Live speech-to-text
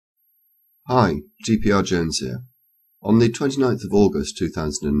Hi, dprjones here. On the 29th of August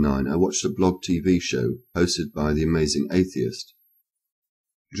 2009, I watched a blog TV show hosted by the amazing Atheist.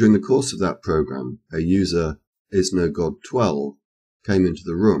 During the course of that program, a user, isnogod12, came into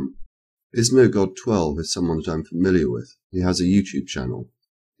the room. Isnogod12 is someone that I'm familiar with. He has a YouTube channel.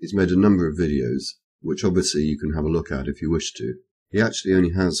 He's made a number of videos, which obviously you can have a look at if you wish to. He actually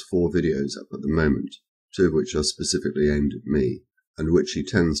only has 4 videos up at the moment, 2 of which are specifically aimed at me, and which he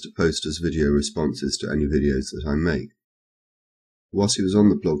tends to post as video responses to any videos that I make. Whilst he was on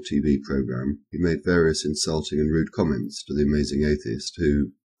the blog TV program, he made various insulting and rude comments to the amazing Atheist,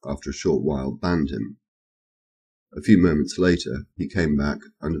 who, after a short while, banned him. A few moments later, he came back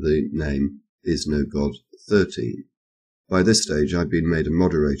under the name isnogod13. By this stage, I'd been made a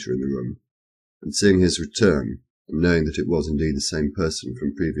moderator in the room, and seeing his return, and knowing that it was indeed the same person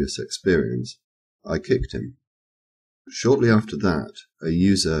from previous experience, I kicked him. Shortly after that, a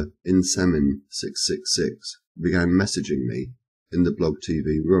user, insemin666, began messaging me in the blog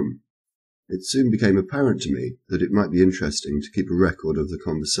TV room. It soon became apparent to me that it might be interesting to keep a record of the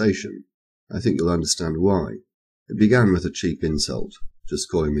conversation. I think you'll understand why. It began with a cheap insult, just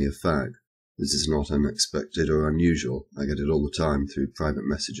calling me a fag. This is not unexpected or unusual. I get it all the time through private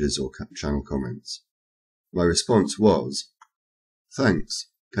messages or channel comments. My response was, "Thanks.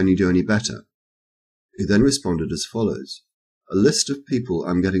 Can you do any better?" He then responded as follows: "A list of people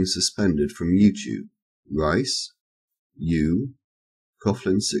I'm getting suspended from YouTube. Rice, you,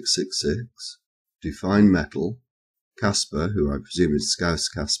 Coughlin666, Define Metal, Casper, who I presume is Scouse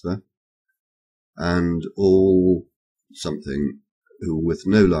Casper, and all something who with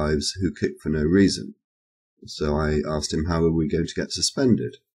no lives who kick for no reason." So I asked him, how are we going to get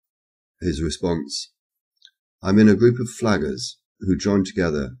suspended? His response: "I'm in a group of flaggers who joined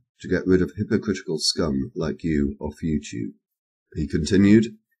together to get rid of hypocritical scum like you off YouTube." He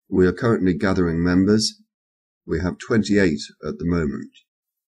continued, "We are currently gathering members. We have 28 at the moment."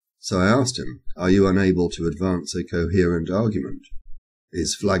 So I asked him, are you unable to advance a coherent argument?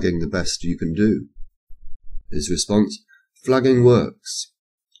 Is flagging the best you can do? His response: "Flagging works.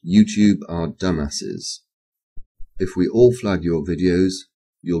 YouTube are dumbasses. If we all flag your videos,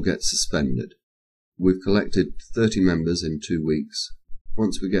 you'll get suspended. We've collected 30 members in 2 weeks.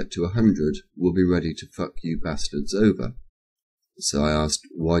 Once we get to 100, we'll be ready to fuck you bastards over." So I asked,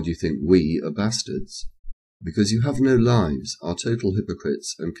 why do you think we are bastards? "Because you have no lives, are total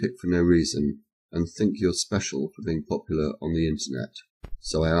hypocrites and kick for no reason, and think you're special for being popular on the internet."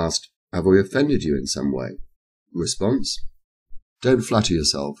 So I asked, have we offended you in some way? Response: "Don't flatter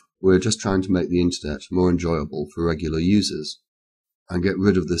yourself. We're just trying to make the internet more enjoyable for regular users, and get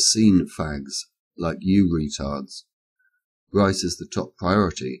rid of the scene fags like you retards. Rice is the top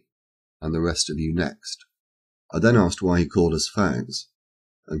priority, and the rest of you next." I then asked why he called us fags,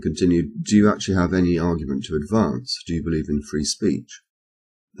 and continued, do you actually have any argument to advance? Do you believe in free speech?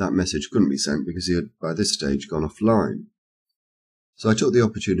 That message couldn't be sent because he had by this stage gone offline. So I took the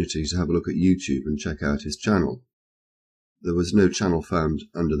opportunity to have a look at YouTube and check out his channel. There was no channel found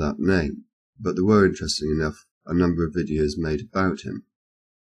under that name, but there were, interesting enough, a number of videos made about him.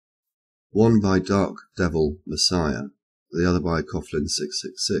 One by Dark Devil Messiah, the other by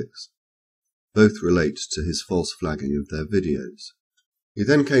Coughlin666. Both relate to his false flagging of their videos. He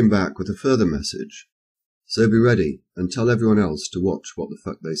then came back with a further message: "So be ready, and tell everyone else to watch what the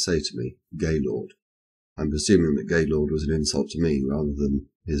fuck they say to me, Gaylord." I'm presuming that Gaylord was an insult to me rather than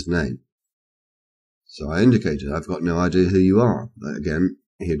his name. So I indicated I've got no idea who you are. Again,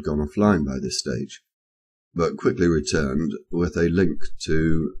 he had gone offline by this stage, but quickly returned with a link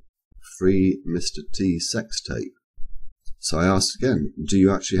to Free Mr. T sex tape. So I asked again, do you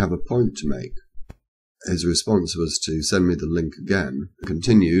actually have a point to make? His response was to send me the link again, and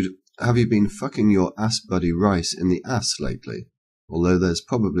continued, have you been fucking your ass buddy Rice in the ass lately? Although there's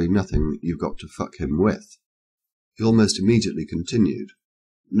probably nothing you've got to fuck him with. He almost immediately continued,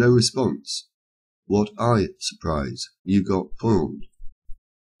 no response. What I surprise, you got pawned.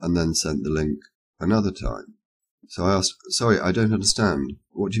 And then sent the link another time. So I asked, sorry, I don't understand.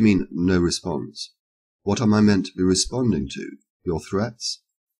 What do you mean, no response? What am I meant to be responding to? Your threats?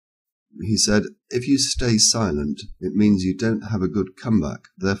 He said, if you stay silent, it means you don't have a good comeback,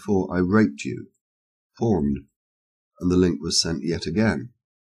 therefore I raped you. Pawned. And the link was sent yet again.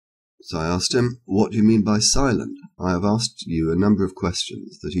 So I asked him, what do you mean by silent? I have asked you a number of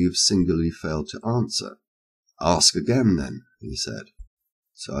questions that you have singularly failed to answer. Ask again then, he said.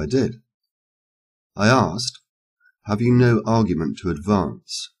 So I did. I asked, have you no argument to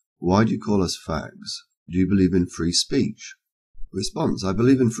advance? Why do you call us fags? Do you believe in free speech? Response: I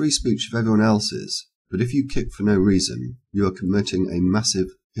believe in free speech if everyone else is, but if you kick for no reason, you are committing a massive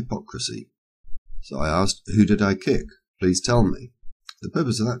hypocrisy. So I asked, "Who did I kick? Please tell me." The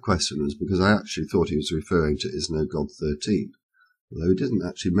purpose of that question was because I actually thought he was referring to Is No God 13, although he didn't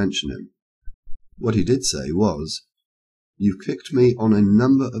actually mention him. What he did say was, "You've kicked me on a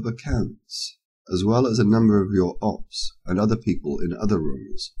number of accounts, as well as a number of your ops and other people in other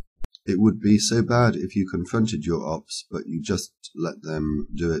rooms. It would be so bad if you confronted your ops, but you just let them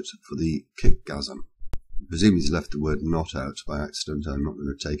do it for the kickgasm." I presume he's left the word "not" out by accident. I'm not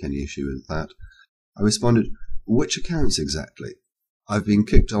going to take any issue with that. I responded, "Which accounts exactly?" "I've been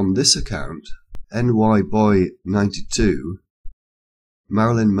kicked on this account, NYBoy92,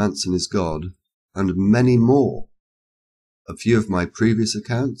 Marilyn Manson is God, and many more. A few of my previous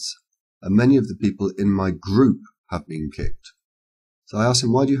accounts, and many of the people in my group have been kicked." So I asked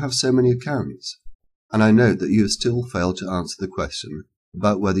him, "Why do you have so many accounts?" And I note that you have still failed to answer the question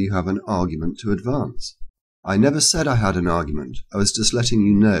about whether you have an argument to advance. I never said I had an argument. I was just letting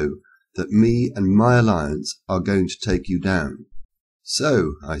you know that me and my alliance are going to take you down.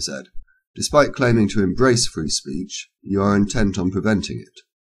 "So," I said, "despite claiming to embrace free speech, you are intent on preventing it.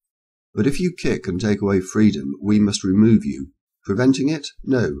 But if you kick and take away freedom, we must remove you. Preventing it?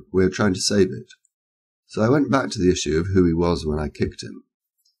 No, we are trying to save it." So I went back to the issue of who he was when I kicked him.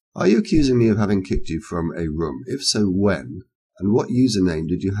 "Are you accusing me of having kicked you from a room? If so, when? And what username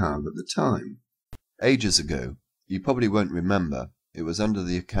did you have at the time?" Ages ago. You probably won't remember. It was under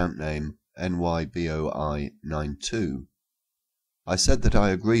the account name NYBoI92. I said that I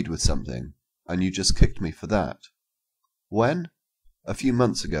agreed with something, and you just kicked me for that. When? A few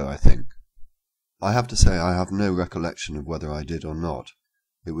months ago, I think. I have to say I have no recollection of whether I did or not.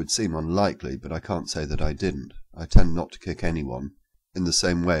 It would seem unlikely, but I can't say that I didn't. I tend not to kick anyone, in the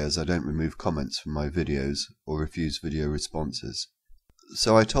same way as I don't remove comments from my videos or refuse video responses.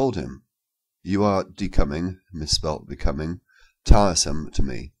 So I told him, "You are decoming," misspelt becoming, "tiresome to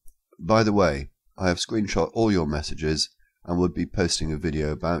me. By the way, I have screenshot all your messages and would be posting a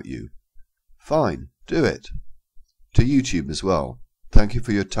video about you." "Fine, do it. To YouTube as well. Thank you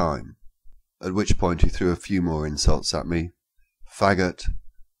for your time." At which point he threw a few more insults at me. "Faggot,"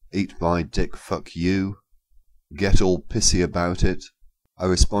 "Eat my dick, fuck you," "Get all pissy about it." I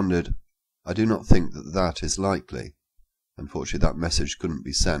responded, "I do not think that that is likely." Unfortunately, that message couldn't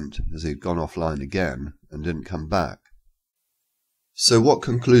be sent, as he had gone offline again and didn't come back. So what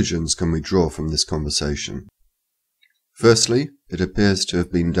conclusions can we draw from this conversation? Firstly, it appears to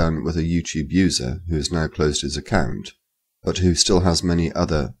have been done with a YouTube user who has now closed his account, but who still has many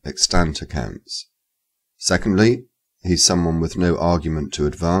other extant accounts. Secondly, he's someone with no argument to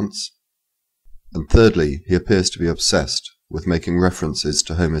advance. And thirdly, he appears to be obsessed with making references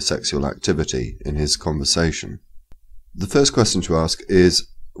to homosexual activity in his conversation. The first question to ask is,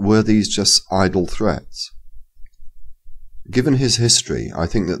 were these just idle threats? Given his history, I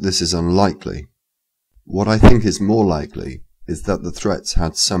think that this is unlikely. What I think is more likely is that the threats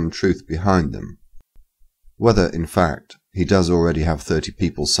had some truth behind them. Whether, in fact, he does already have 30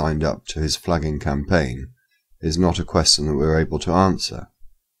 people signed up to his flagging campaign is not a question that we're able to answer.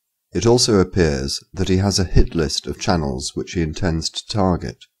 It also appears that he has a hit list of channels which he intends to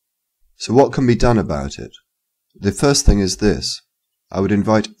target. So what can be done about it? The first thing is this. I would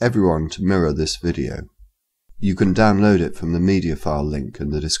invite everyone to mirror this video. You can download it from the media file link in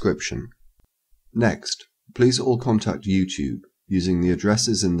the description. Next, please all contact YouTube using the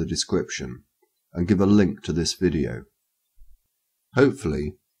addresses in the description and give a link to this video.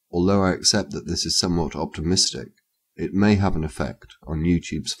 Hopefully, although I accept that this is somewhat optimistic, it may have an effect on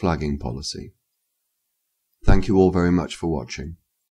YouTube's flagging policy. Thank you all very much for watching.